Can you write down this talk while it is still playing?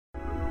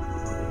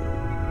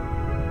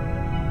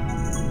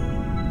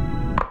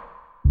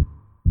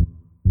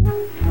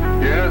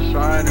Yes,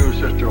 I knew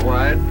Sister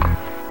White.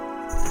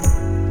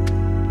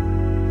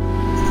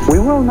 We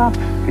will not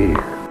fear.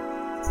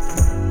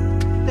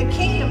 The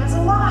kingdom is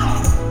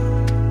alive.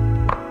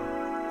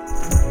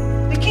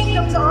 The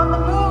kingdom's on the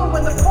move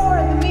when the poor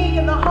and the meek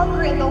and the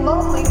hungry and the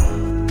lonely.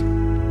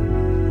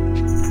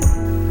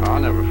 I'll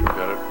never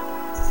forget it.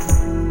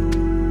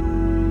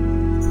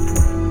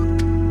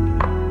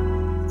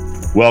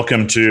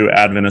 Welcome to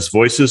Adventist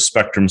Voices,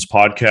 Spectrum's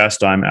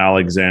podcast. I'm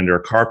Alexander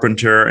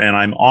Carpenter, and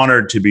I'm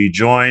honored to be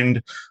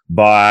joined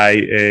by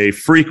a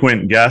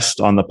frequent guest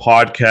on the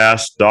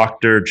podcast,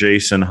 Dr.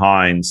 Jason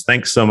Hines.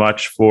 Thanks so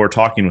much for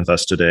talking with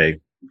us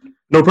today.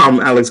 No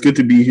problem, Alex. Good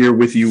to be here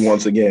with you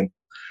once again.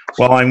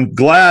 Well, I'm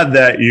glad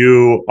that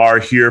you are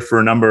here for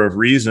a number of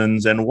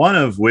reasons, and one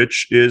of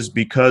which is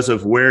because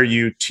of where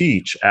you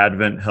teach,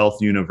 Advent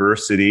Health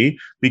University,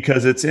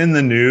 because it's in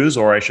the news,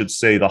 or I should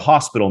say the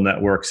hospital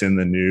network's in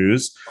the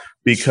news,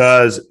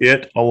 because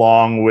it,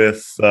 along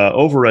with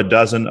over a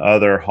dozen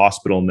other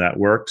hospital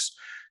networks,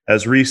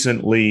 has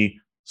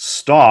recently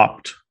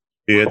stopped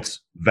its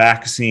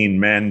vaccine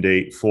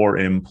mandate for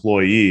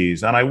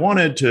employees. And I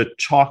wanted to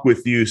talk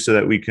with you so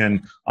that we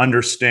can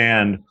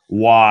understand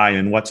why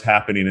and what's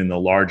happening in the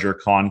larger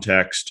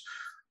context,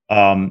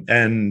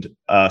 and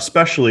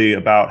especially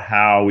about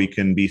how we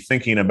can be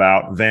thinking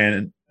about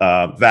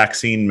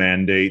vaccine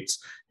mandates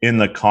in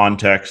the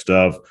context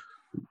of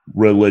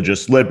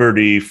religious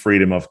liberty,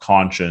 freedom of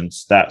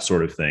conscience, that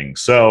sort of thing.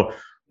 So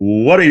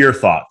what are your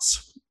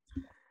thoughts?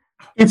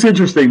 It's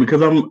interesting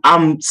because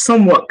I'm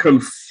somewhat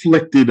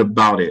conflicted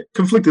about it.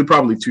 Conflicted,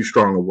 probably too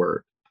strong a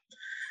word,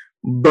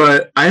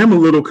 but I am a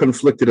little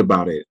conflicted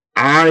about it.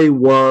 I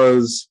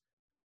was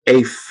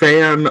a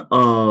fan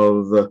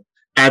of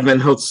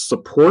Advent Health's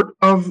support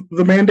of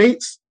the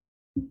mandates.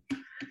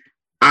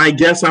 I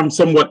guess I'm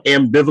somewhat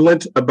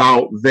ambivalent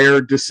about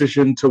their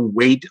decision to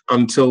wait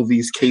until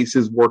these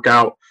cases work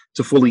out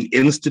to fully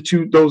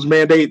institute those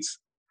mandates.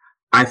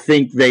 I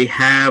think they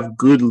have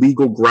good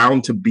legal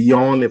ground to be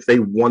on if they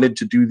wanted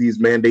to do these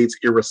mandates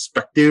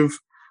irrespective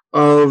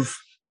of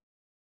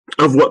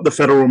what the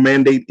federal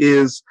mandate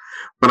is.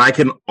 But I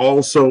can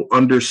also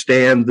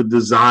understand the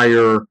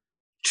desire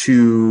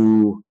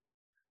to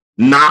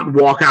not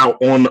walk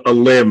out on a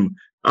limb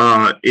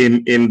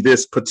in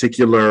this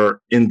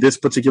particular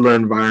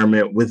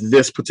environment with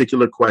this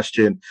particular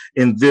question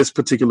in this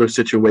particular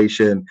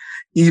situation,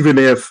 even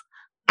if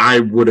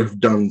I would have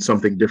done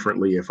something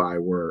differently if I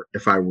were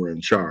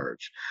in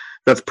charge.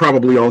 That's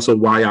probably also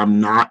why I'm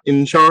not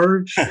in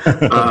charge.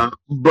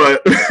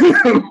 But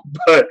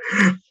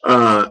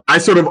I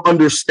sort of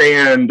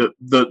understand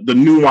the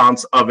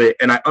nuance of it,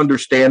 and I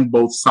understand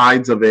both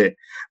sides of it.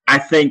 I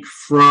think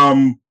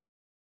from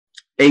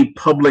a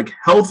public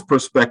health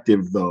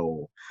perspective,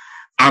 though,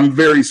 I'm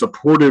very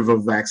supportive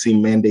of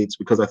vaccine mandates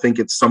because I think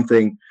it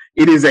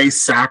is a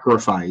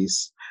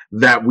sacrifice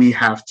that we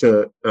have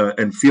to,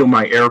 and feel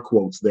my air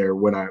quotes there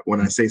when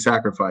I say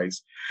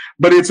sacrifice,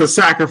 but it's a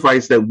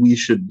sacrifice that we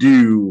should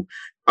do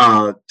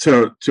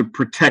to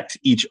protect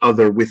each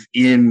other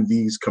within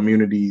these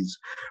communities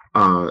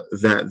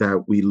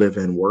that we live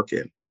and work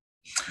in.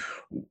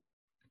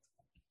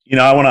 You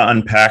know, I want to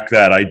unpack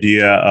that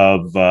idea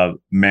of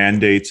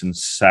mandates and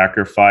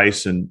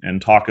sacrifice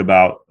and talk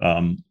about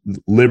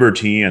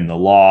liberty and the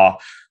law.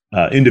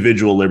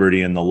 Individual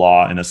liberty and the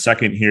law in a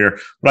second here,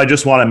 but I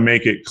just want to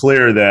make it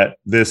clear that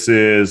this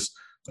is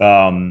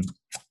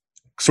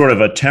sort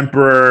of a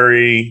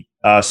temporary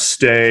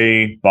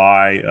stay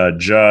by a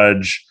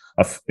judge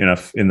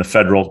in the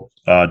federal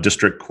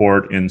district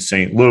court in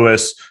St.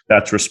 Louis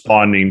that's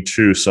responding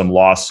to some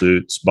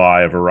lawsuits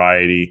by a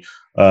variety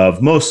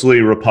of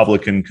mostly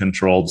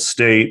Republican-controlled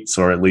states,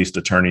 or at least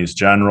attorneys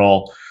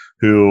general,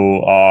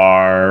 who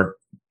are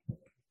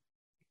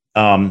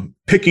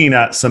picking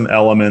at some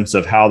elements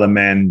of how the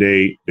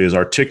mandate is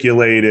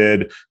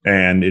articulated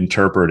and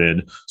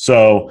interpreted.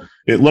 So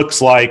it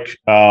looks like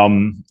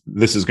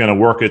this is going to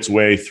work its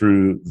way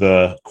through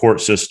the court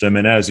system.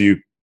 And as you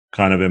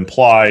kind of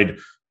implied,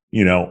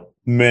 you know,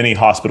 many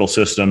hospital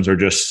systems are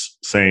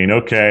just saying,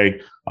 okay,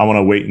 I want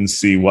to wait and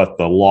see what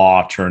the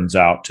law turns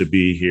out to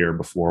be here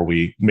before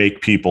we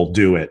make people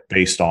do it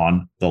based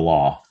on the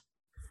law.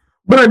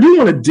 But I do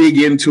want to dig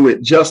into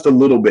it just a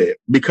little bit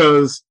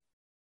because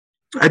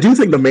I do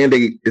think the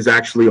mandate is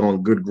actually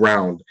on good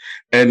ground,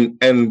 and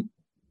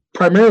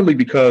primarily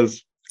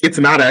because it's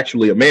not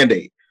actually a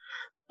mandate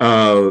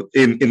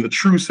in the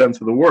true sense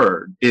of the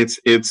word. It's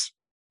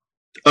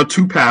a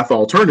two-path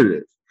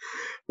alternative,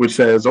 which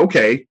says,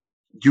 okay,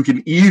 you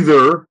can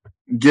either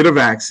get a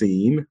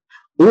vaccine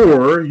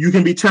or you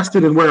can be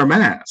tested and wear a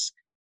mask.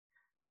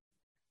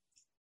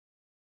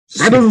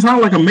 That doesn't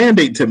sound like a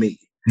mandate to me.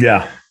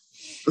 Yeah.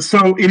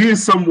 So it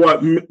is somewhat,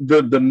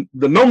 the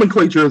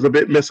nomenclature is a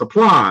bit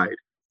misapplied.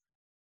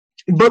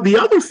 But the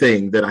other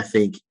thing that I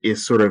think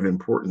is sort of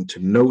important to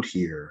note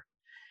here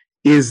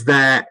is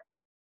that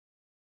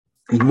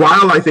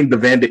while I think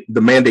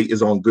the mandate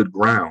is on good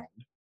ground,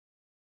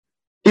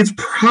 it's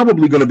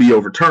probably going to be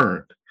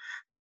overturned.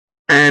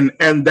 And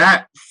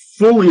that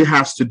fully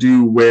has to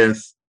do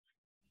with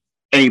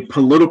a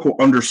political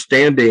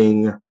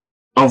understanding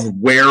of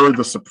where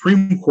the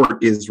Supreme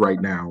Court is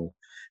right now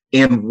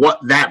and what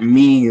that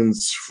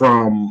means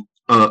from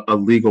a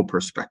legal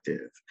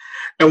perspective.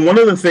 And one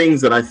of the things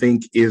that I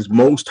think is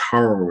most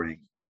harrowing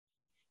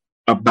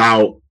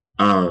about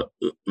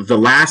the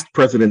last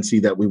presidency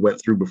that we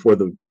went through before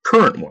the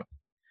current one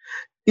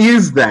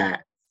is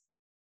that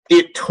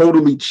it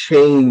totally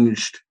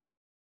changed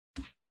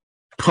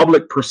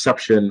public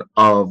perception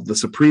of the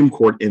Supreme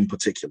Court in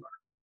particular.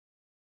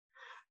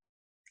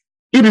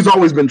 It has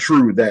always been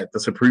true that the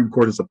Supreme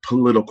Court is a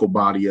political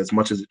body as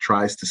much as it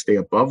tries to stay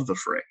above the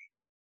fray.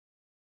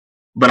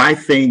 But I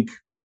think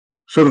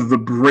sort of the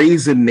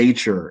brazen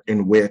nature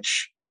in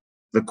which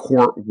the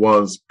court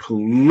was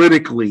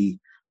politically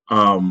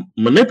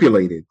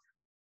manipulated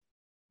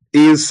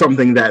is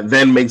something that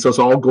then makes us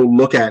all go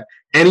look at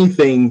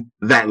anything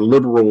that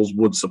liberals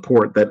would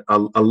support, that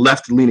a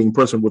left-leaning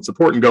person would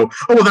support, and go,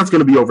 oh, well, that's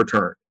going to be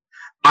overturned.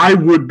 I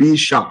would be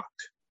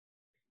shocked.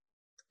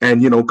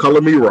 And,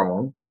 color me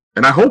wrong,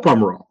 and I hope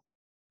I'm wrong,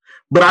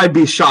 but I'd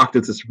be shocked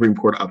if the Supreme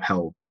Court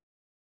upheld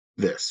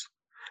this.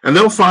 And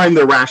they'll find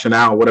their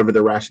rationale, whatever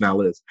their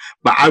rationale is.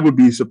 But I would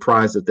be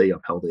surprised if they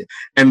upheld it.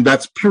 And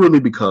that's purely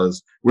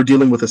because we're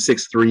dealing with a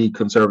 6-3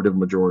 conservative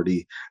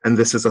majority. And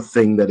this is a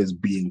thing that is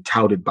being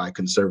touted by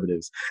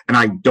conservatives. And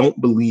I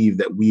don't believe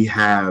that we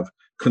have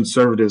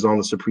conservatives on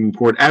the Supreme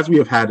Court as we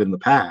have had in the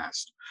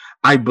past.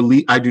 I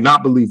do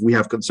not believe we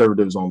have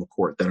conservatives on the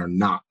court that are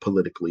not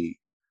politically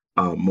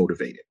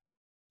motivated.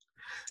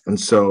 And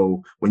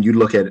so when you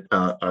look at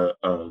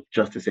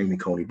Justice Amy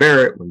Coney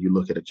Barrett, when you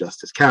look at a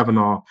Justice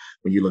Kavanaugh,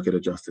 when you look at a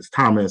Justice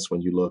Thomas,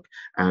 when you look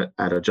at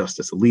a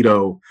Justice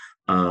Alito,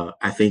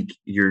 I think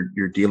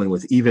you're dealing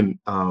with even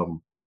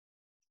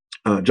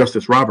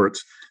Justice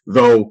Roberts,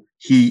 though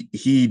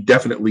he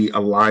definitely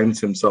aligns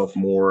himself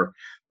more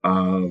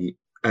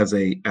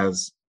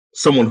as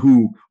someone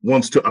who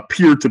wants to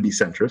appear to be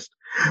centrist.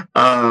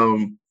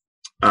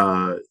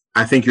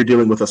 I think you're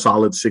dealing with a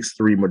solid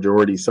 6-3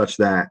 majority such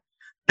that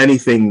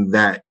anything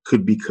that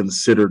could be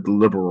considered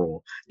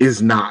liberal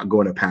is not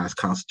going to pass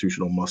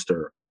constitutional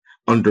muster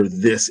under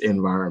this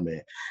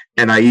environment.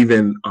 And I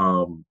even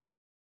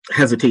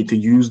hesitate to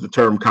use the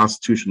term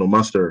constitutional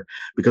muster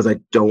because I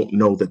don't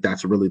know that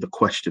that's really the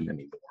question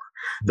anymore.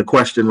 The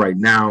question right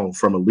now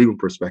from a legal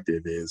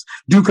perspective is,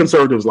 do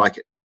conservatives like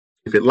it?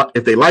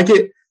 If they like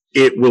it,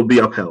 it will be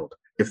upheld.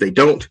 If they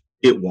don't,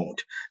 it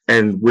won't.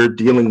 And we're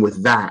dealing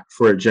with that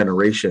for a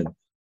generation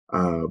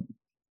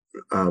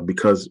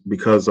because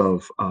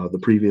of the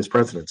previous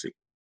presidency.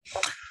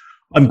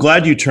 I'm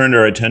glad you turned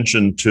our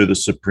attention to the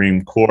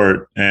Supreme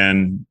Court.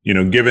 And,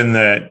 given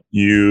that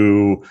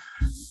you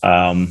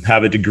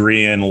have a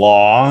degree in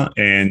law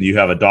and you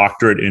have a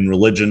doctorate in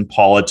religion,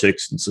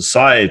 politics, and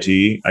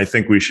society, I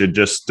think we should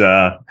just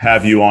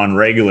have you on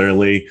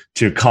regularly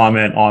to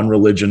comment on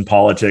religion,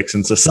 politics,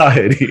 and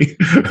society.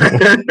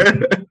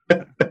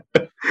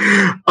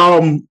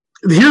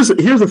 Here's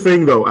the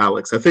thing, though,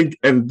 Alex, I think,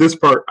 and this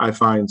part I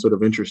find sort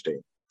of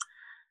interesting,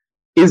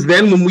 is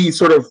then when we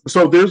so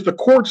there's the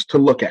courts to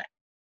look at,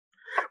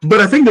 but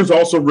I think there's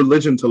also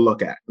religion to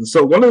look at. And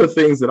so one of the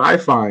things that I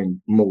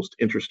find most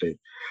interesting,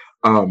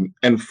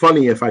 and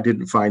funny if I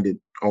didn't find it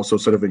also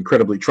sort of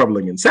incredibly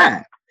troubling and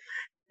sad,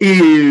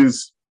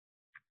 is,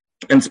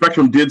 and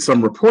Spectrum did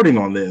some reporting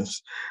on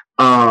this,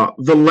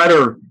 the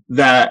letter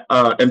that,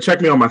 and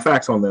check me on my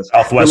facts on this,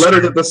 the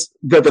letter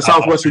that the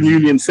Southwestern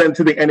Union sent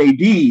to the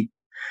NAD.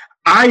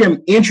 I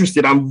am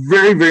interested. I'm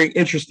very, very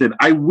interested.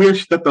 I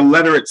wish that the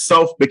letter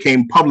itself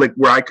became public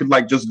where I could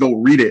just go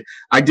read it.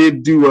 I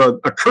did do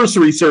a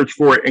cursory search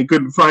for it and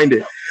couldn't find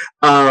it.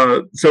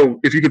 So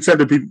if you could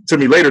send it to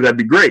me later, that'd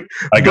be great.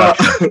 I got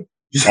you.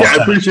 Yeah,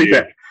 I appreciate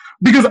that.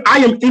 Because I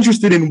am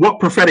interested in what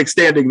prophetic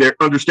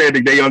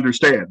understanding they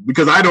understand,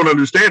 because I don't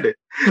understand it.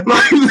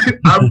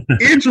 I'm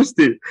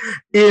interested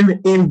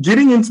in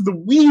getting into the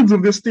weeds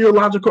of this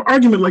theological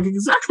argument.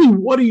 Exactly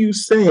what are you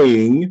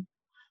saying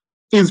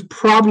is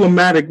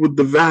problematic with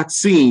the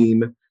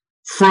vaccine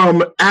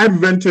from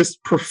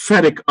Adventist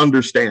prophetic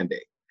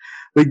understanding?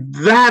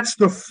 That's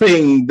the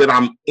thing that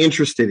I'm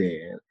interested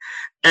in.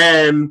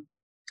 And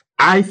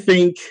I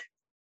think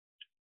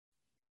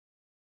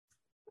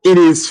it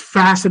is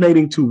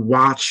fascinating to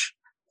watch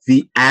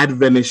the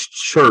Adventist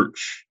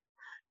church,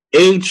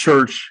 a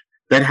church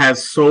that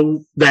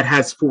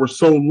has for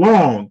so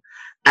long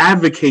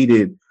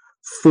advocated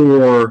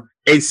for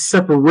a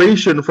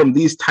separation from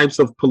these types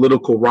of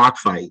political rock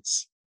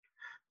fights,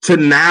 to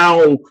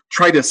now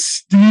try to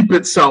steep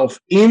itself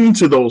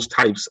into those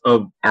types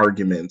of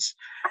arguments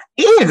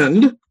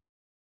and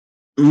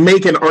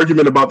make an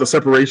argument about the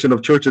separation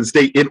of church and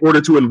state in order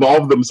to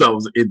involve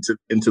themselves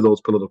into those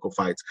political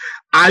fights.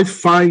 I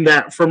find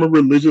that from a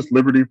religious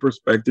liberty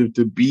perspective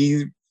to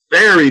be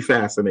very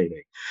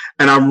fascinating.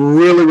 And I'm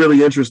really,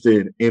 really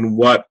interested in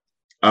what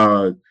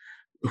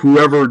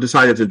whoever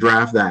decided to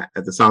draft that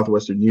at the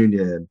Southwestern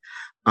Union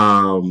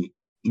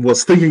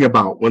was thinking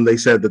about when they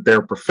said that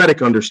their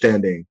prophetic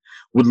understanding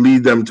would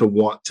lead them to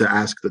want to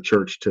ask the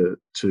church to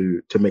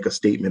make a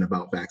statement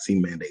about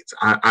vaccine mandates.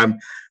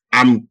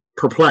 I'm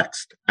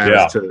perplexed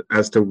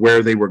as to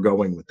where they were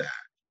going with that.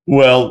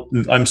 Well,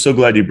 I'm so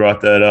glad you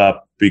brought that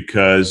up,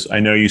 because I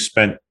know you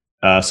spent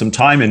some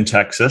time in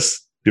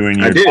Texas doing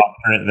your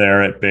doctorate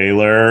there at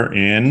Baylor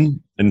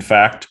in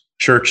fact,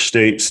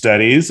 church-state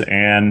studies.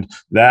 And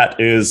that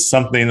is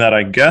something that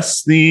I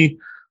guess the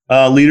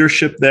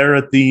leadership there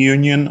at the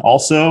Union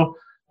also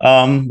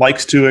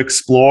likes to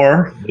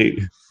explore. They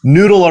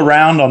noodle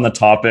around on the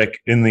topic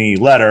in the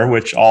letter,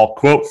 which I'll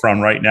quote from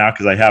right now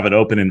because I have it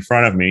open in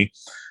front of me.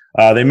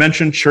 They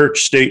mentioned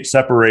church-state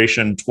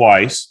separation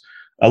twice,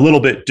 a little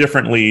bit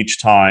differently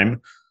each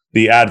time.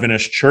 The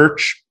Adventist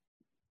Church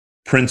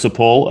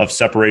principle of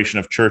separation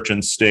of church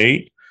and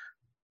state.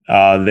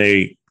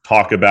 They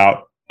talk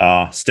about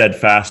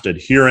steadfast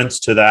adherence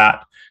to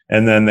that.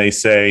 And then they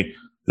say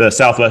the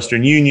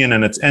Southwestern Union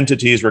and its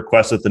entities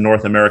request that the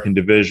North American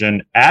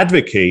Division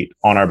advocate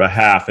on our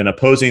behalf in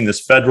opposing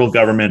this federal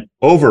government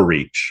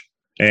overreach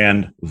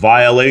and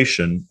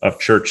violation of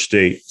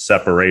church-state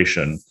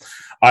separation.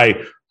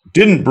 I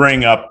didn't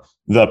bring up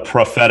the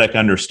prophetic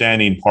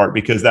understanding part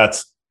because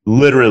that's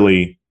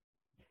literally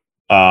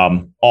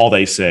all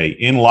they say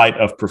in light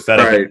of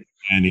prophetic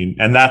understanding.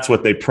 And that's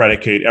what they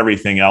predicate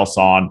everything else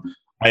on.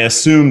 I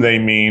assume they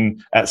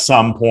mean at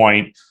some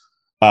point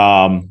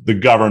the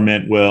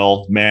government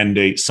will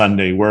mandate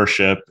Sunday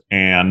worship,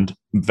 and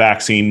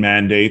vaccine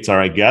mandates are,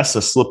 I guess,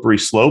 a slippery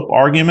slope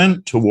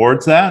argument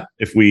towards that.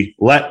 If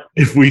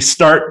we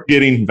start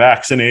getting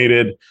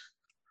vaccinated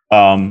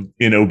in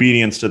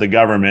obedience to the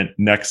government,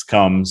 next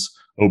comes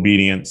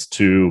obedience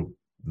to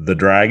the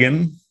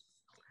dragon.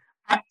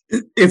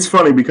 It's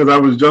funny because I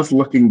was just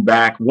looking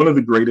back. One of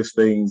the greatest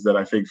things that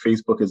I think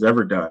Facebook has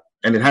ever done,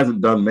 and it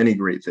hasn't done many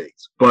great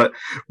things, but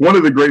one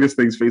of the greatest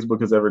things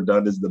Facebook has ever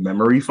done is the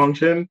memory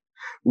function,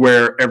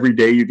 where every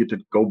day you get to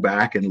go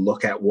back and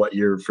look at what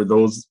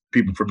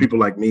for people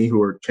like me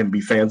who can be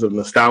fans of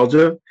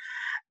nostalgia.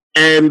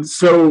 And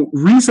so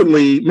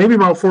recently, maybe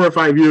about 4 or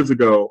 5 years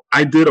ago,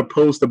 I did a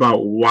post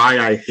about why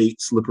I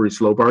hate slippery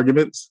slope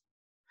arguments,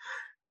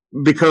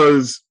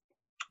 because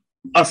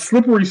a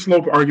slippery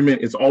slope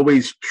argument is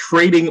always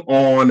trading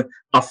on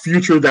a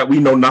future that we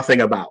know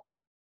nothing about.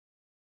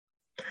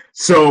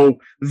 So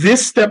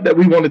this step that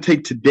we want to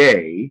take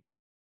today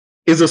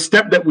is a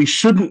step that we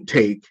shouldn't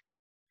take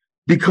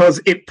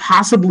because it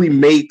possibly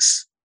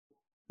makes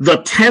the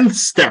 10th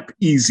step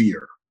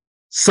easier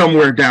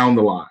somewhere down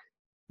the line.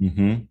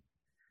 Mm-hmm.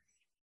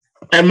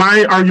 And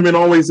my argument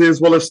always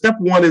is, well, if step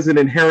 1 isn't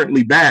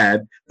inherently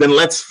bad, then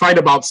let's fight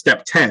about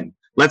step 10.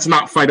 Let's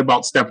not fight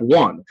about step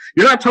 1.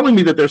 You're not telling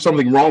me that there's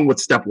something wrong with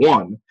step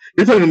 1.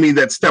 You're telling me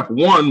that step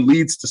 1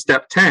 leads to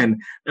step 10.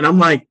 And I'm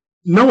like,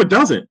 no, it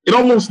doesn't. It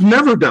almost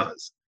never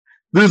does.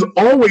 There's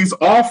always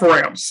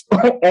off-ramps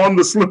on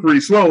the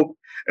slippery slope.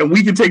 And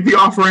we can take the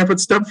off-ramp at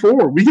step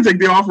 4. We can take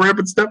the off-ramp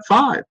at step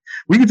 5.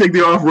 We can take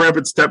the off-ramp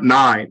at step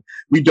 9.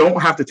 We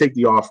don't have to take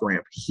the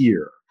off-ramp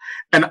here.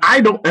 And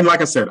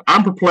like I said,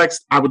 I'm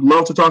perplexed. I would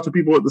love to talk to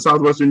people at the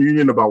Southwestern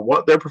Union about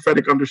what their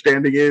prophetic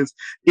understanding is.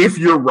 If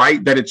you're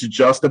right that it's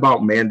just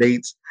about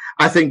mandates,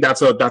 I think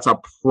that's a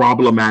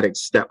problematic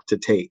step to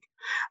take.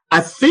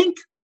 I think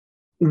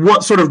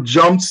what sort of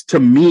jumps to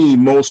me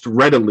most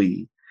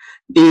readily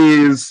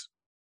is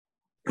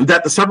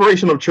that the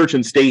separation of church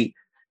and state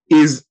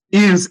is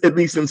at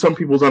least in some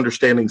people's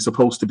understanding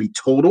supposed to be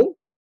total.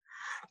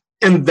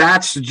 And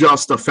that's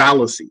just a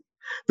fallacy.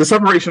 The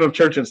separation of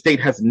church and state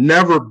has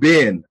never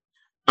been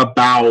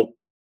about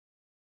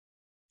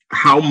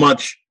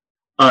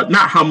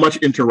not how much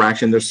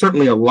interaction. There's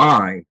certainly a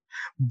line,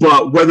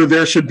 but whether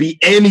there should be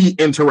any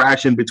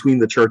interaction between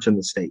the church and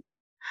the state.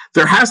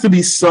 There has to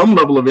be some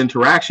level of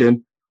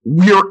interaction.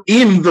 We're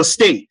in the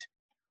state.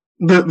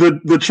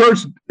 The church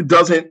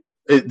doesn't.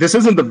 This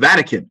isn't the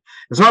Vatican.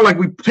 It's not like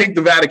we take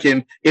the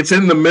Vatican. It's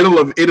in the middle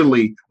of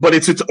Italy, but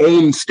it's its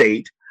own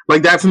state.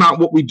 Like, that's not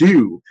what we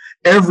do.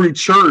 Every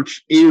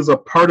church is a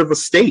part of a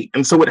state.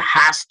 And so it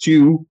has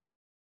to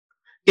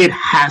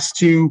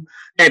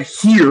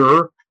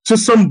adhere to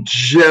some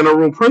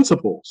general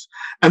principles.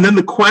 And then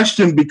the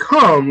question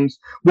becomes,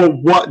 well,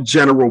 what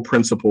general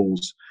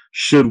principles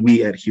should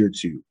we adhere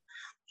to?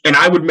 And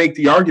I would make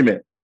the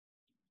argument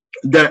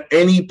that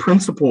any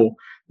principle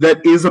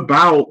that is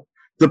about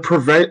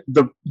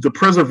the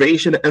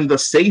preservation and the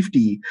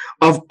safety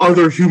of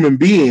other human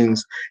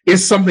beings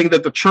is something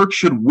that the church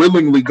should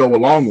willingly go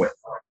along with.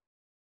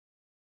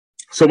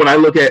 So when I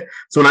look at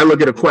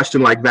a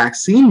question like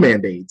vaccine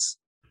mandates,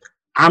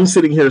 I'm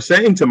sitting here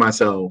saying to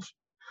myself,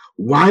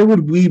 why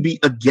would we be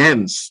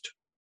against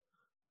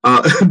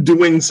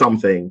doing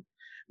something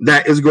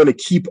that is going to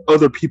keep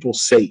other people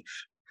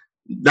safe?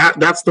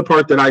 That's the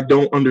part that I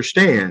don't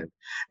understand.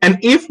 And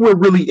if we're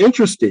really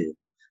interested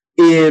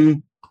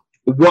in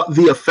what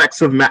the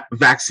effects of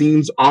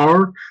vaccines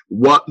are,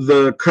 what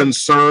the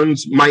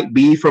concerns might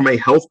be from a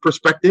health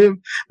perspective,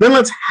 then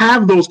let's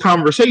have those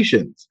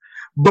conversations.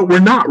 But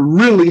we're not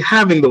really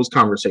having those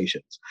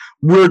conversations.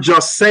 We're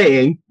just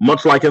saying,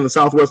 much like in the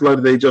Southwest letter,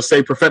 they just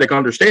say prophetic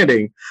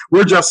understanding.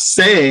 We're just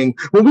saying,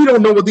 well, we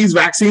don't know what these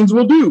vaccines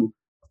will do.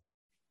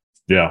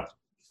 Yeah.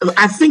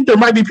 I think there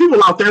might be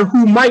people out there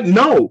who might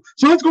know.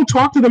 So let's go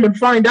talk to them and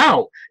find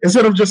out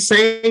instead of just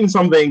saying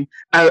something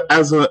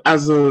as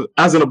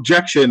an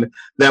objection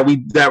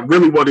that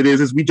really what it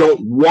is we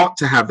don't want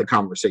to have the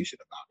conversation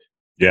about it.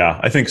 Yeah,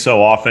 I think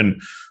so often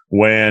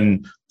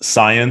when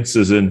science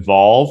is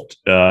involved,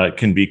 it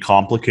can be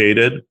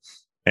complicated.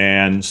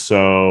 And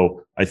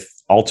so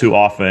all too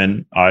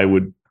often I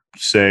would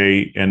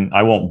say, and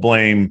I won't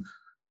blame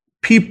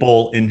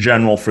people in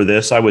general for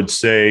this, I would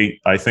say,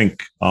 I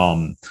think,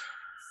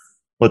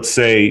 let's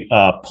say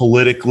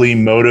politically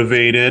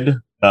motivated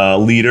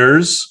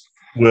leaders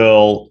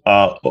will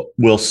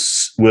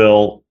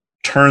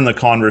turn the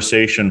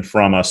conversation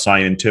from a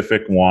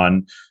scientific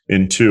one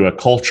into a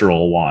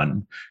cultural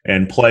one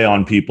and play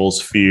on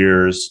people's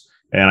fears.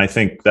 And I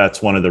think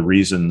that's one of the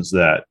reasons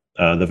that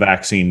the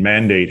vaccine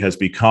mandate has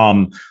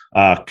become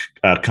a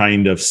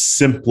kind of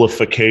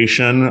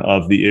simplification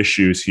of the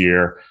issues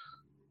here.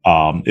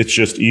 It's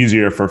just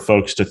easier for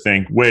folks to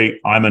think, wait,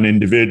 I'm an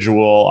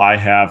individual, I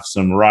have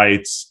some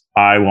rights,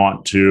 I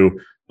want to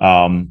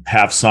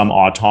have some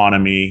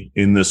autonomy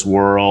in this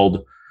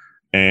world,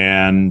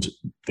 and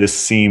this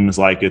seems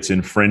like it's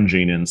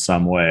infringing in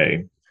some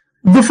way.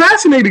 The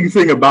fascinating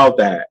thing about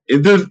that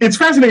is it's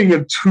fascinating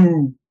in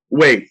two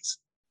ways.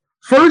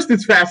 First,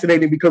 it's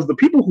fascinating because the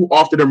people who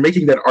often are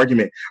making that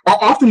argument are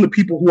often the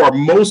people who are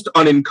most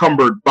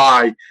unencumbered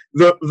by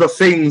the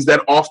things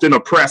that often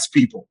oppress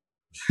people.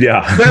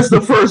 Yeah. That's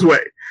the first way.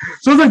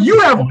 So it's like you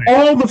have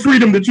all the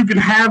freedom that you can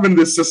have in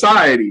this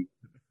society,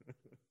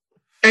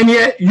 and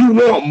yet you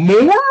want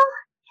more?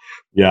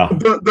 Yeah.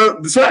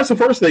 So that's the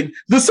first thing.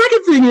 The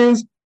second thing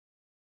is,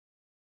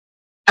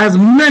 as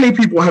many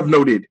people have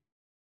noted,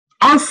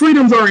 our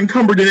freedoms are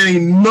encumbered in a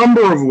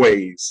number of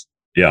ways.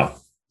 Yeah.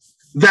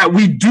 That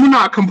we do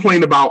not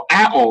complain about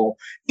at all,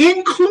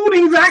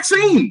 including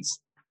vaccines.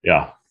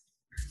 Yeah.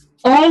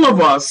 All of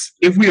us,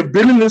 if we have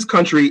been in this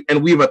country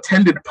and we've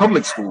attended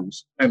public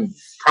schools, and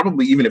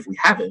probably even if we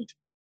haven't,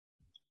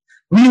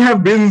 we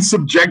have been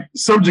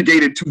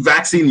subjugated to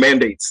vaccine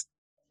mandates.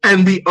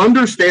 And the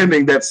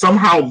understanding that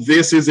somehow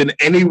this is in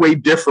any way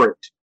different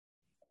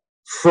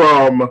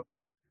from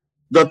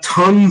the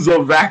tons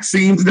of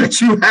vaccines that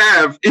you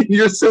have in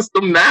your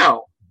system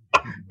now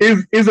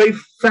is a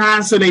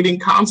fascinating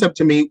concept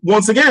to me.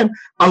 Once again,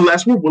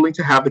 unless we're willing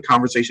to have the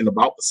conversation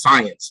about the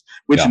science,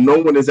 which no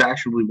one is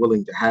actually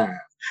willing to have.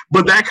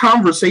 But that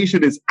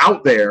conversation is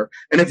out there.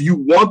 And if you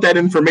want that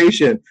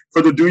information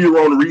for the do your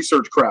own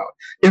research crowd,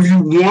 if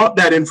you want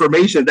that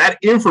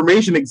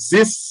information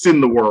exists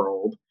in the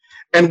world.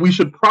 And we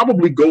should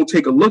probably go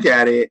take a look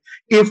at it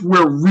if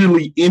we're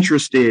really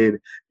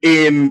interested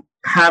in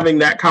having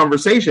that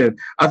conversation.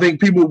 I think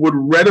people would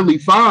readily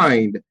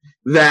find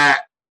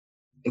that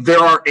there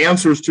are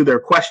answers to their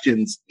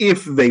questions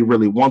if they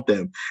really want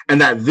them,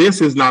 and that this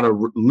is not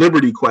a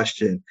liberty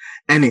question,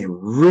 and it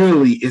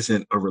really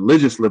isn't a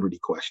religious liberty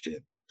question,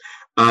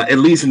 at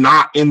least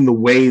not in the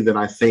way that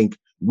I think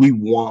we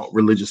want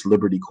religious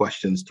liberty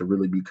questions to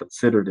really be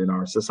considered in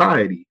our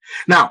society.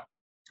 Now,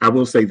 I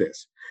will say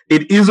this.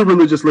 It is a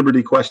religious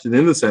liberty question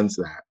in the sense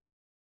that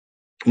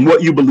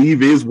what you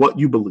believe is what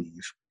you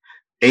believe.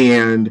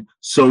 And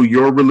so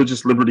your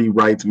religious liberty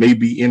rights may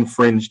be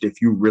infringed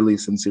if you really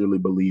sincerely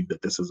believe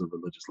that this is a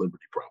religious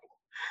liberty problem.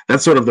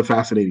 That's sort of the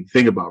fascinating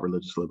thing about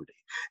religious liberty.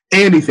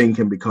 Anything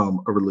can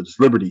become a religious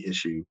liberty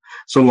issue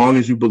so long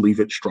as you believe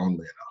it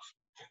strongly enough.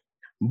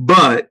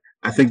 But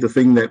I think the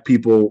thing that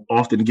people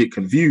often get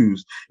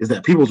confused is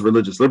that people's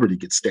religious liberty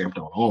gets stamped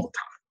on all the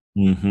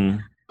time. Mm-hmm.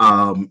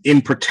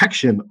 In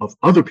protection of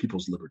other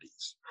people's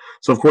liberties.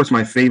 So, of course,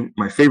 my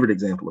favorite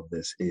example of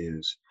this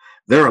is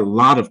there are a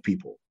lot of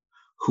people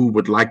who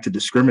would like to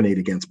discriminate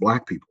against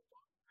Black people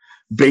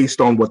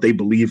based on what they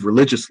believe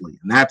religiously.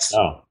 And that's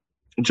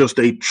just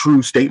a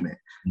true statement.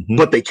 Mm-hmm.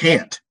 But they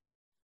can't.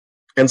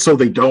 And so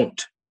they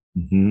don't,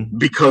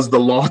 because the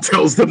law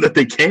tells them that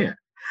they can't.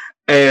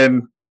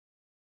 And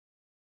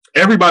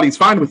everybody's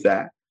fine with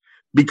that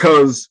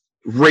because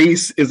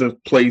race is a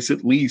place,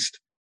 at least,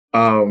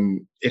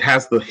 it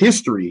has the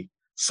history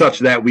such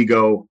that we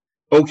go,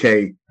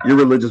 okay, your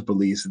religious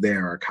beliefs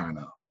there are kind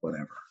of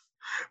whatever.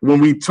 When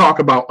we talk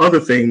about other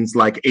things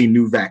like a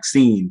new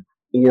vaccine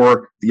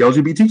or the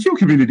LGBTQ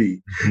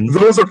community,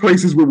 those are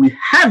places where we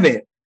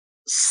haven't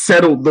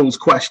settled those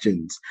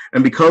questions.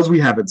 And because we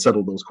haven't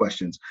settled those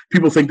questions,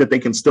 people think that they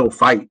can still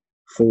fight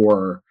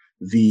for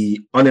the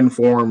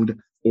uninformed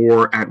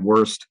or, at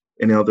worst,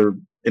 in other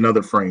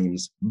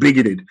frames,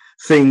 bigoted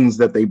things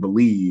that they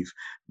believe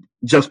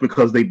just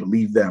because they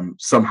believe them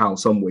somehow,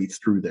 some way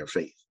through their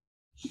faith.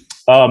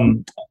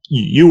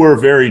 You were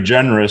very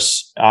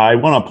generous. I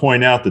want to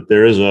point out that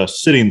there is a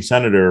sitting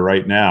senator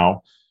right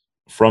now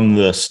from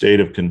the state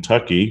of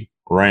Kentucky,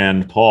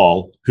 Rand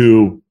Paul,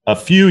 who a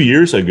few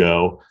years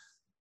ago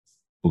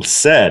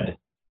said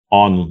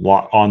on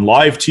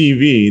live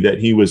TV that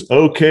he was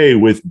okay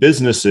with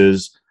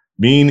businesses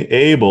being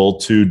able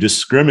to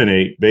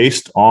discriminate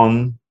based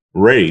on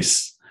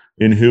race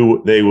in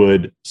who they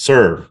would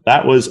serve.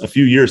 That was a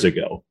few years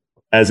ago.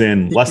 as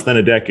in less than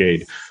a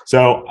decade.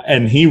 So,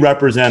 and he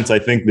represents, I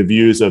think, the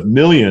views of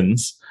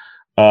millions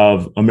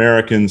of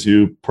Americans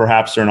who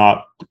perhaps are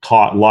not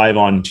caught live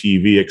on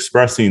TV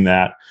expressing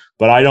that.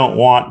 But I don't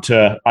want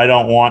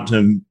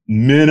to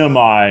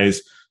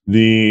minimize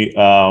the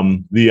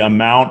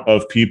amount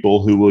of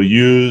people who will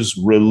use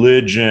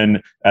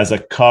religion as a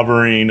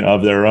covering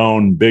of their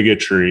own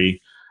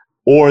bigotry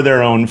or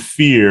their own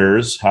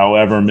fears,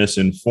 however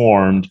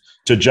misinformed,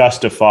 to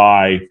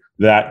justify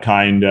that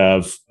kind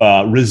of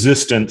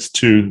resistance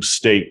to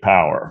state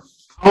power.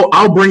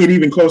 I'll bring it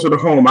even closer to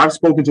home. I've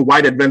spoken to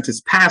white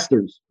Adventist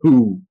pastors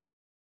who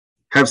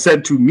have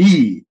said to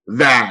me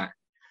that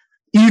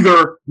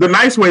either the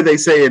nice way they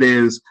say it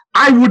is,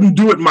 I wouldn't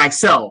do it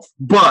myself,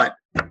 but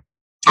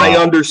I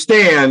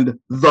understand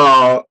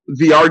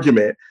the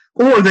argument,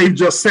 or they've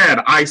just said,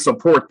 I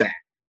support that.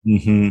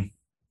 Mm-hmm.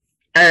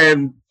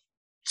 And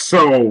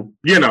so,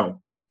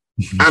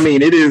 I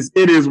mean, it is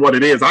what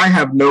it is. I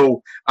have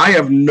no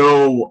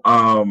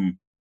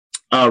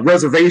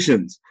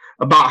reservations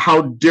about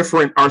how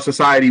different our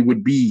society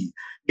would be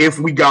if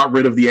we got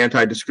rid of the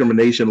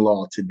anti-discrimination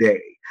law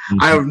today.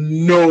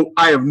 Mm-hmm.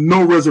 I have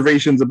no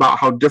reservations about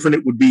how different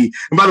it would be.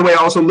 And by the way, I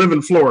also live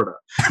in Florida.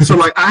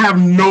 So I have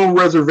no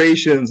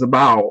reservations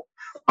about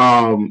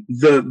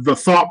the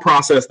thought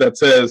process that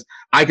says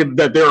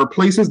that there are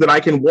places that I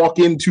can walk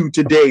into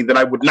today that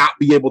I would not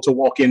be able to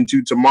walk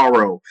into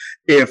tomorrow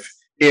if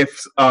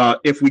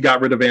we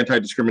got rid of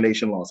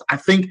anti-discrimination laws. I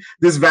think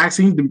this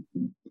vaccine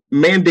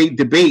mandate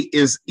debate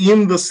is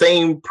in the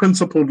same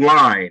principled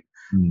line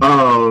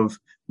of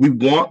we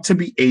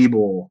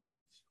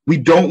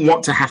don't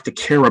want to have to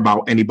care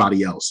about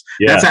anybody else.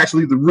 Yeah. That's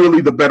actually really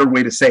the better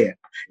way to say it.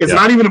 It's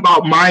not even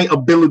about my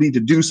ability to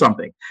do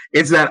something.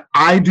 It's that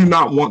I do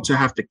not want to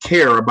have to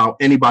care about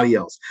anybody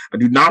else. I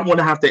do not want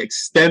to have to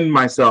extend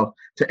myself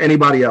to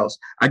anybody else.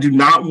 I do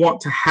not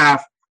want to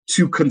have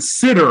to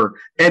consider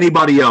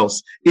anybody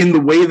else in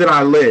the way that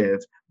I live,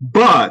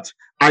 but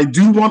I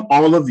do want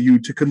all of you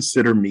to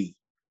consider me.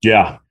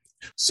 Yeah.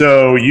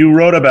 So you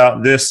wrote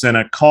about this in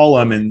a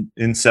column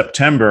in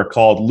September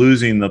called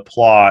Losing the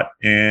Plot,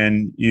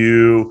 and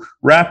you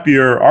wrap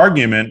your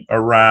argument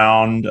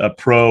around a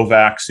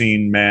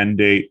pro-vaccine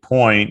mandate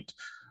point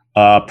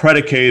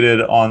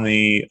predicated on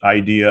the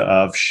idea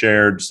of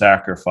shared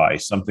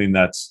sacrifice, something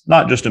that's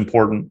not just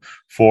important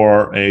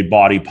for a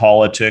body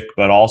politic,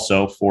 but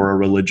also for a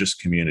religious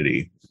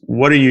community.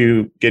 What are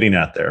you getting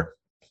at there?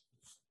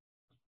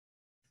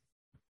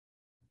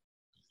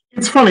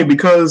 It's funny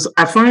because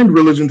I find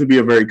religion to be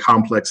a very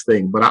complex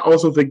thing, but I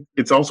also think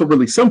it's also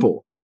really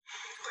simple.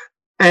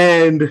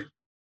 And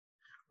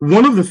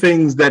one of the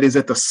things that is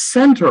at the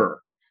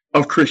center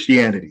of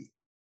Christianity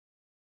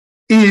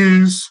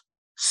is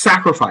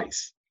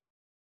sacrifice.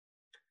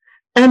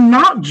 And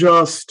not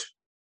just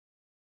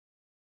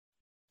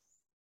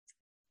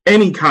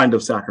any kind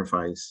of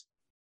sacrifice,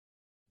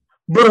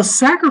 but a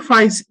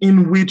sacrifice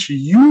in which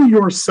you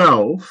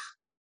yourself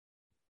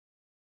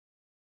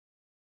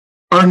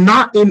are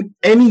not in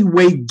any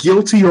way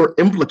guilty or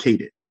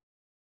implicated.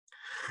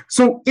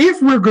 So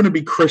if we're going to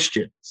be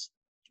Christians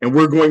and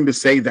we're going to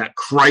say that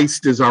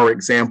Christ is our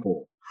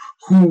example,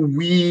 who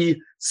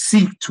we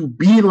seek to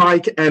be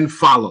like and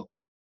follow,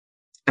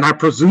 and I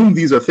presume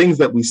these are things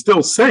that we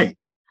still say.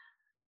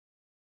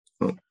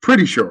 I'm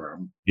pretty sure.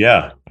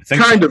 Yeah, I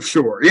think kind of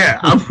sure. Yeah,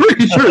 I'm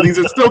pretty sure these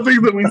are still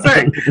things that we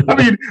say. I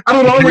mean, I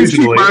don't always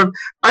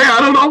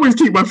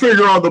keep my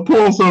finger on the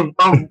pulse of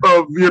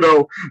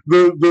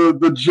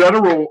the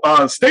general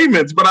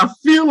statements, but I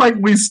feel like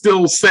we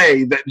still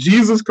say that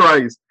Jesus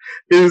Christ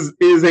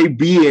is a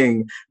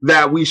being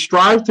that we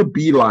strive to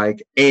be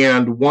like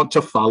and want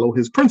to follow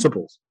his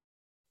principles.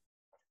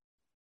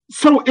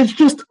 So it's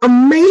just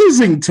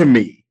amazing to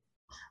me.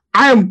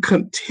 I am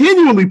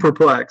continually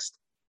perplexed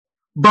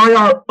by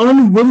our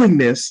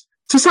unwillingness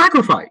to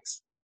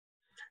sacrifice.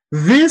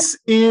 This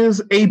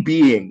is a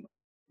being,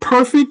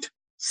 perfect,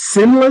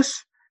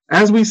 sinless,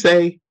 as we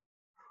say,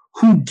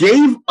 who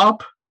gave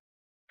up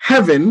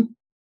heaven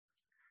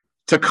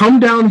to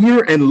come down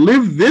here and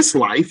live this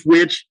life,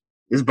 which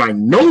is by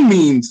no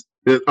means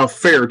a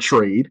fair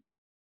trade,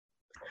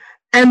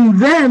 and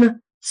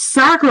then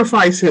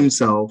sacrifice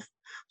himself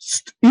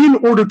in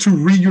order to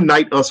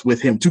reunite us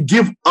with him, to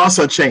give us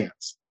a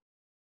chance.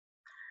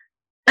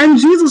 And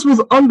Jesus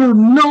was under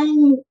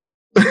no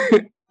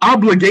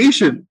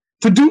obligation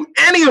to do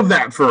any of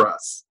that for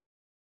us.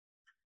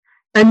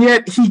 And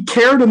yet he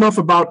cared enough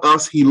about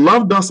us, he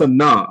loved us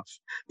enough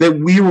that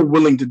we were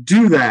willing to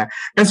do that.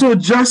 And so it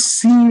just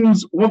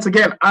seems, once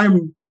again, I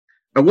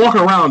walk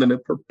around in a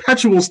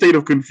perpetual state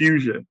of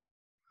confusion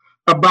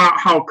about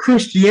how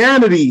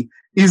Christianity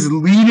is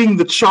leading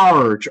the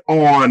charge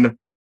on,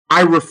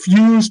 I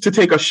refuse to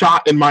take a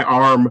shot in my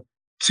arm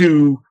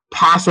to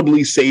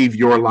possibly save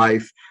your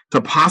life,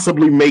 to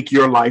possibly make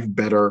your life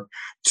better,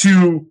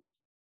 to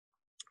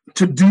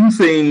do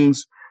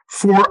things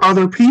for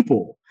other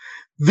people.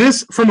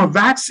 This, from a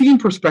vaccine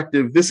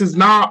perspective, this is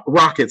not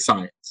rocket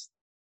science.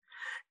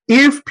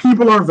 If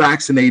people are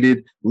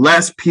vaccinated,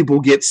 less people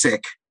get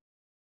sick.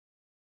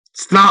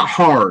 It's not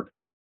hard.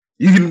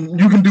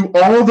 You can do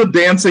all the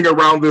dancing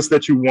around this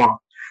that you want.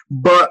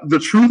 But the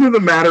truth of the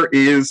matter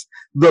is,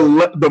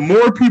 the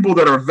more people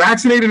that are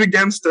vaccinated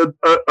against a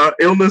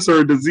illness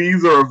or a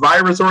disease or a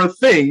virus or a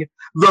thing,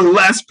 the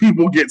less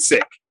people get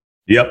sick.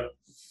 Yep.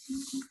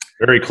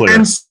 Very clear.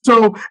 And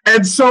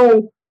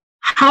so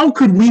how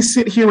could we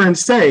sit here and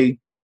say,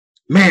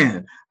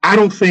 man, I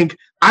don't think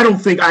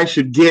I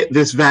should get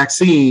this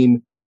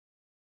vaccine?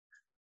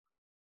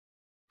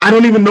 I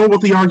don't even know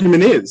what the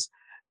argument is.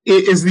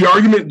 Is the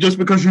argument just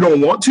because you don't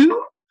want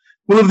to?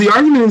 Well, if the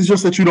argument is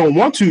just that you don't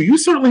want to, you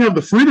certainly have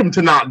the freedom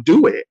to not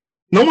do it.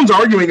 No one's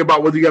arguing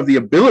about whether you have the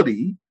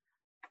ability.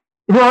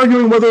 We're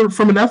arguing whether,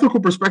 from an ethical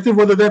perspective,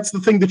 whether that's the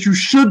thing that you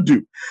should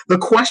do.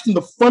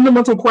 The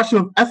fundamental question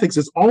of ethics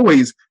is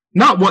always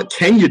not what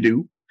can you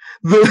do.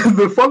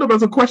 The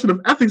fundamental question of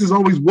ethics is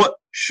always what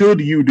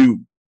should you do?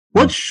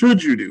 What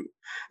should you do?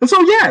 And so,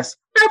 yes,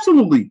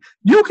 absolutely.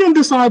 You can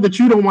decide that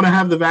you don't want to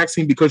have the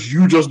vaccine because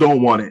you just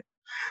don't want it.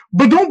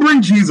 But don't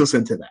bring Jesus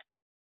into that.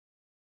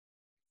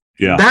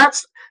 Yeah.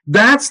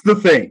 That's the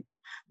thing.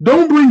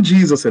 Don't bring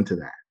Jesus into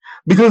that,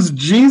 because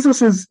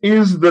Jesus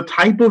is the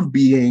type of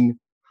being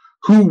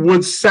who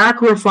would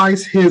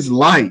sacrifice his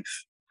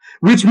life,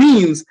 which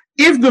means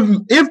if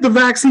the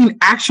vaccine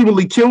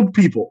actually killed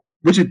people,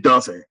 which it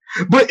doesn't,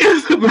 but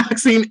if the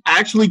vaccine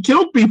actually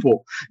killed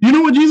people, you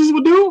know what Jesus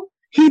would do?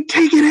 He'd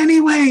take it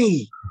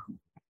anyway.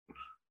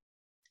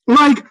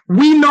 Like,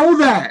 we know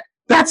that.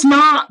 That's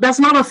not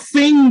a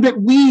thing that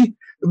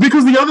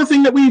because the other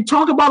thing that we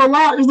talk about a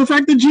lot is the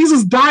fact that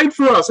Jesus died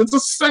for us. It's a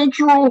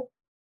central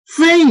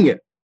thing.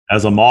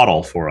 As a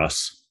model for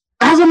us.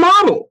 As a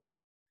model.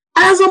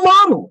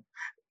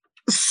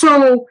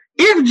 So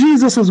if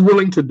Jesus is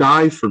willing to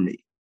die for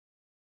me,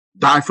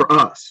 die for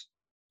us,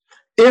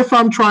 if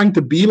I'm trying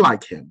to be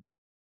like him,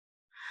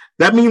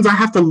 that means I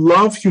have to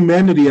love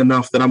humanity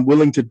enough that I'm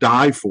willing to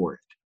die for it.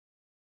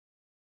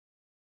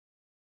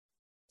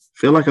 I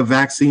feel like a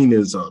vaccine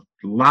is a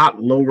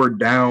lot lower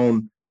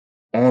down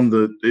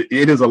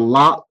it is a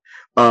lot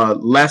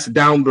less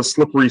down the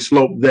slippery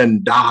slope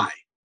than die.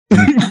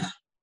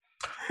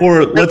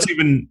 Or let's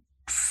even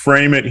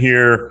frame it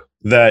here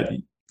that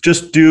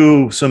just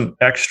do some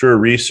extra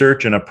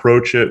research and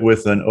approach it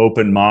with an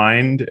open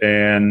mind,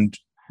 and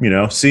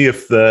see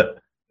if the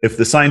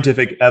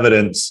scientific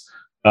evidence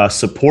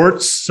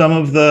supports some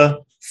of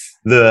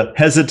the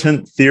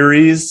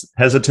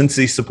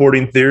hesitancy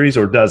supporting theories,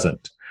 or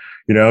doesn't.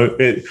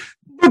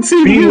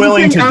 Being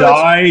willing to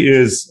die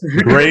is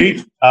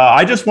great.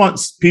 I just want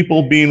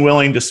people being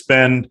willing to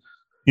spend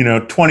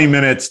 20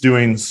 minutes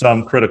doing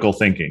some critical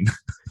thinking.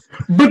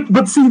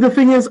 But see, the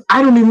thing is,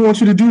 I don't even want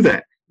you to do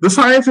that. The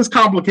science is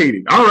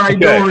complicated. All right, okay,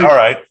 don't read all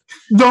right.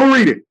 Don't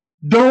read it.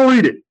 Don't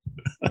read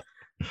it.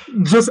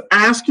 Just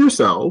ask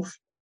yourself,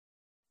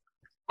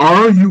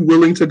 are you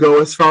willing to go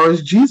as far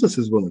as Jesus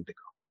is willing to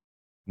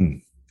go?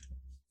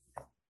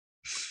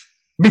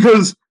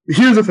 Because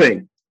here's the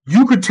thing.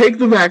 You could take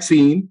the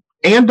vaccine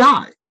and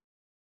die,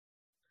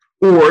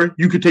 or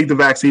you could take the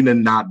vaccine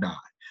and not die.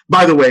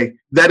 By the way,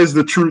 that is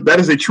a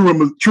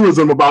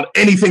truism about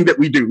anything that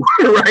we do,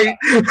 right?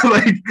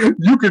 Like,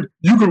 you could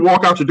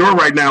walk out your door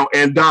right now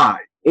and die,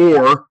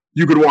 or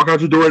you could walk out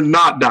your door and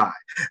not die.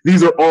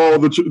 These are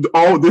this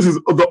is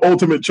the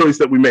ultimate choice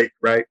that we make,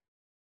 right?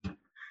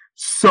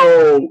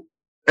 So,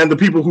 and the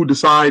people who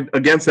decide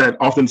against that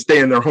often stay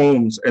in their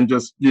homes and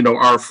just,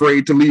 are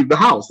afraid to leave the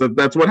house.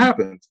 That's what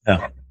happens.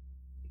 Yeah.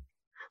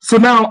 So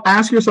now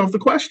ask yourself the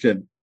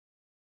question,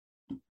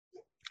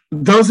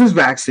 does this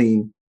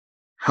vaccine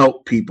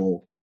help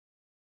people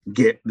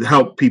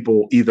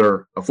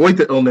either avoid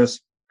the illness,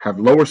 have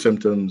lower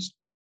symptoms,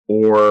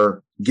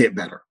 or get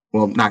better?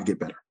 Well, not get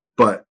better,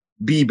 but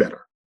be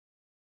better.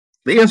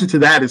 The answer to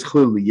that is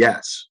clearly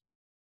yes.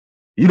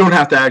 You don't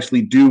have to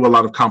actually do a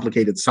lot of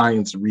complicated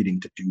science reading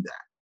to do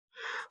that.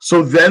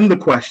 So then the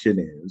question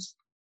is,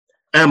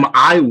 am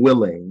I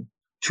willing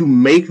to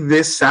make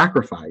this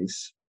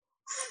sacrifice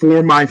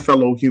for my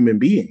fellow human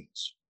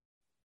beings?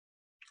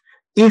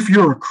 If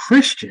you're a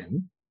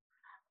Christian,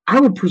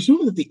 I would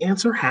presume that the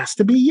answer has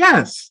to be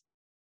yes.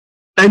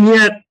 And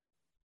yet,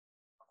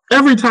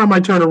 every time I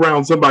turn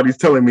around, somebody's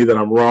telling me that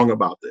I'm wrong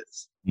about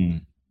this.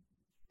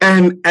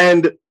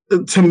 And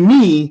to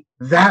me,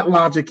 that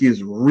logic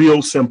is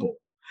real simple.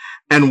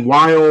 And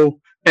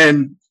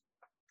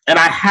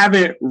I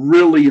haven't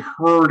really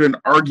heard an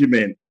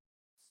argument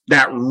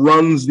that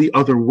runs the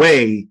other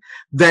way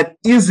that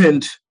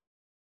isn't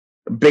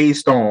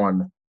based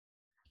on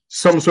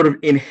some sort of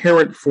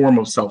inherent form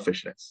of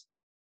selfishness,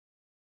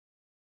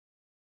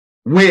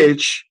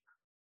 which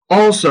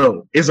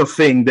also is a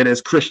thing that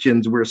as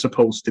Christians we're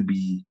supposed to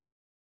be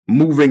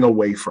moving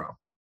away from.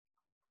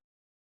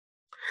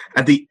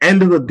 At the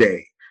end of the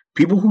day,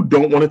 people who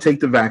don't want to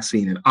take the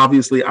vaccine, and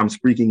obviously I'm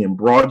speaking in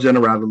broad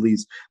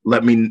generalities,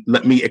 let me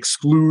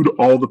exclude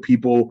all the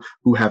people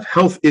who have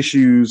health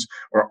issues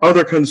or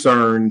other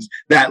concerns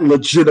that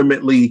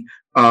legitimately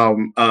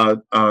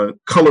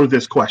color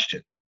this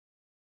question.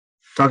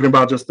 Talking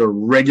about just the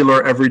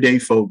regular everyday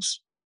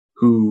folks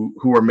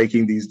who are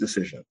making these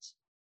decisions.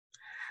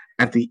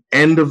 At the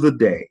end of the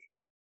day,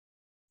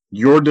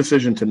 your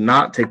decision to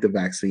not take the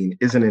vaccine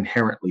is an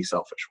inherently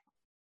selfish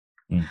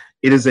one.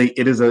 It is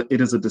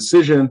a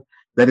decision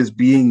that is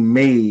being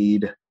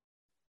made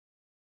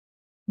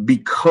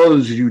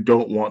because you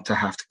don't want to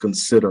have to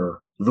consider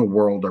the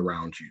world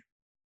around you.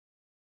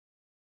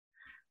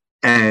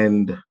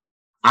 And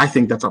I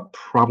think that's a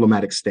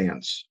problematic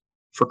stance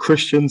for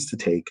Christians to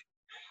take.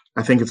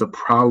 I think it's a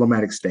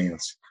problematic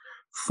stance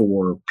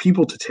for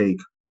people to take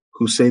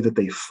who say that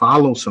they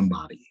follow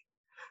somebody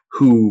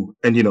who,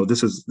 and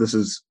this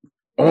is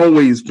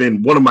always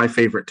been one of my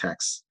favorite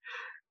texts,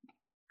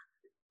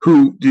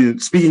 who,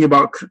 speaking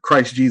about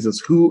Christ Jesus,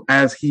 who,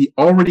 as he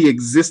already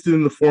existed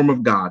in the form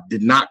of God,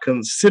 did not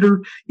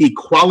consider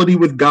equality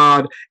with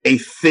God a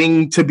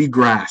thing to be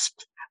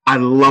grasped. I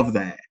love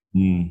that.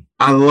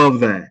 I love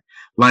that.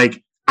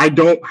 Like, I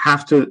don't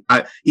have to,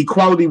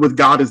 equality with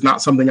God is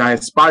not something I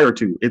aspire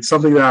to. It's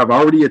something that I've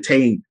already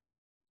attained.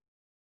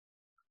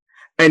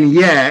 And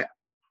yet,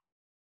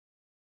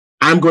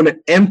 I'm going to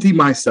empty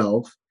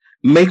myself,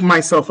 make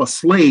myself a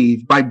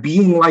slave by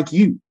being like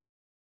you.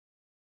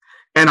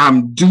 And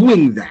I'm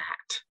doing that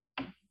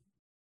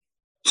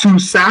to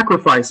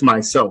sacrifice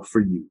myself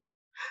for you.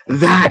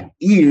 That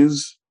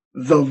is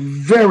the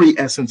very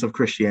essence of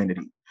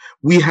Christianity.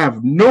 We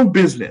have no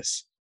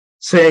business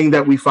saying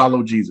that we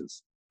follow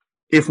Jesus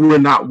if we're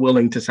not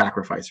willing to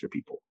sacrifice for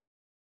people.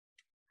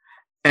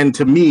 And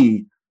to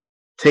me,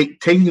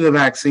 taking the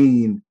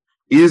vaccine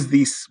is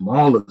the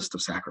smallest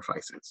of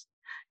sacrifices.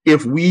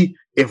 If we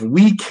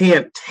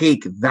can't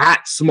take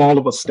that small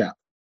of a step,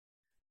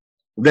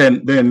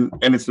 then,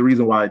 and it's the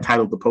reason why I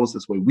titled the post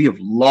this way, we have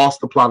lost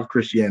the plot of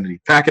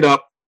Christianity. Pack it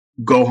up,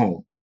 go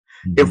home.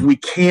 If we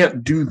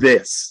can't do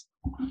this,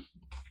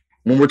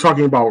 when we're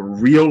talking about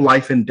real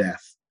life and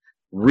death,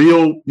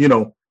 real,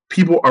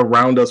 people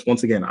around us,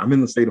 once again, I'm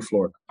in the state of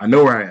Florida. I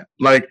know where I am.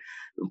 Like,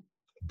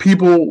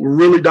 people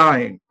really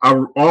dying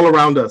are all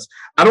around us.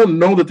 I don't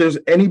know that there's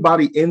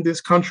anybody in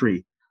this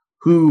country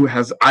who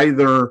has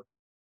either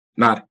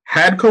not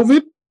had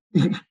COVID,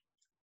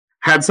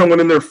 had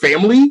someone in their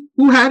family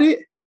who had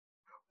it,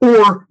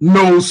 or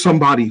knows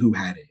somebody who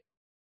had it.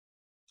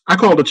 I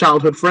called a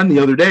childhood friend the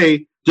other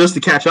day just to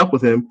catch up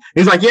with him.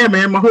 He's like, yeah,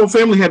 man, my whole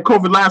family had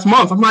COVID last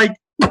month. I'm like,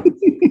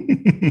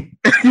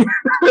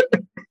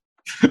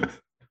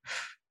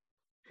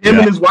 him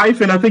and his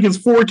wife, and I think his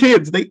 4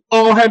 kids, they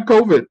all had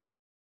COVID.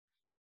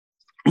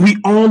 We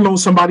all know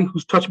somebody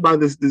who's touched by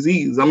this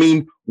disease. I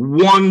mean,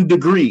 1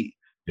 degree,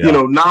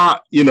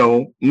 not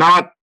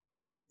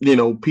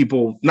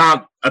people,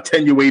 not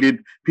attenuated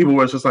people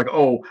where it's just like,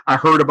 oh, I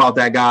heard about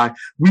that guy.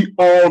 We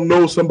all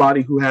know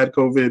somebody who had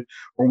COVID,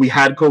 or we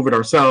had COVID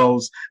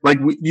ourselves. Like,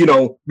 we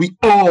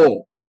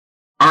all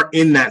are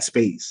in that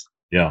space.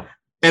 Yeah.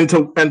 And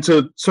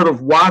to sort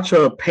of watch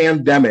a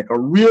pandemic, a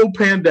real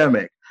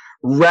pandemic,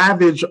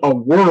 ravage a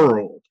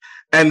world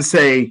and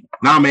say,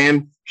 nah,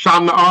 man,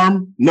 shot in the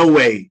arm? No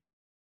way.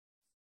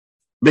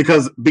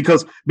 Because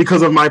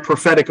of my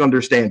prophetic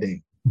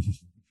understanding.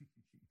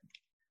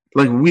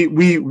 Like,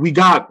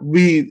 we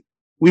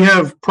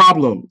have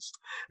problems.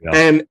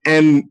 Yeah.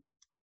 And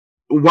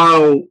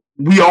while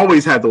we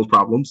always had those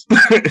problems,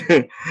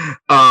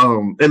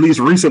 at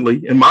least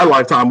recently in my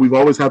lifetime, we've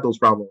always had those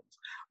problems.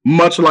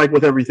 Much like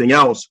with everything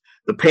else,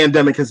 the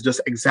pandemic has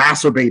just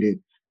exacerbated.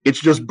 It's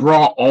just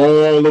brought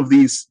all of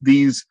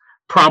these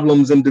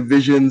problems and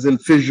divisions and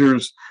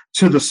fissures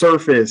to the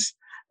surface.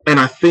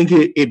 And I think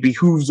it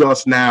behooves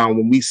us now,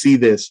 when we see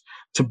this,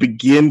 to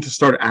begin to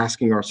start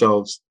asking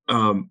ourselves,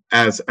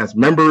 as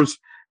members,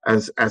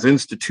 as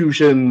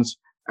institutions,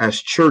 as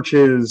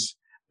churches,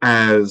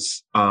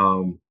 as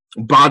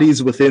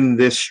bodies within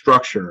this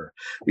structure,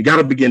 we got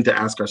to begin to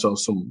ask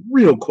ourselves some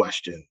real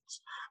questions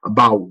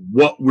about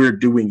what we're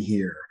doing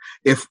here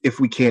if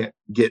we can't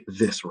get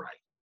this right.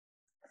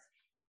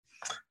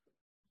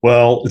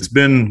 Well, it's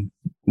been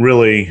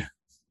really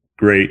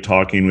great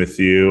talking with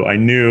you. I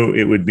knew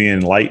it would be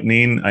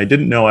enlightening. I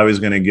didn't know I was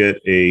going to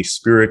get a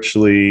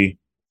spiritually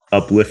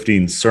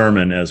uplifting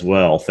sermon as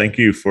well. Thank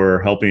you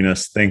for helping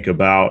us think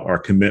about our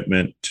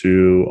commitment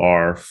to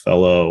our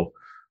fellow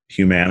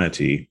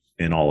humanity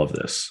in all of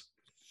this.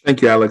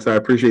 Thank you, Alex. I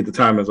appreciate the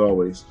time as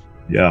always.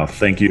 Yeah,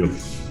 thank you.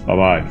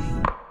 Bye-bye.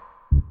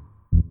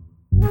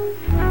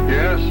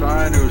 Yes,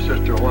 I knew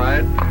Sister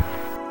White.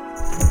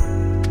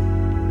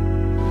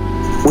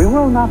 We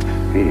will not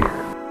fear.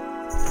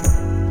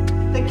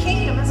 The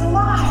kingdom is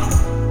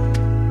alive.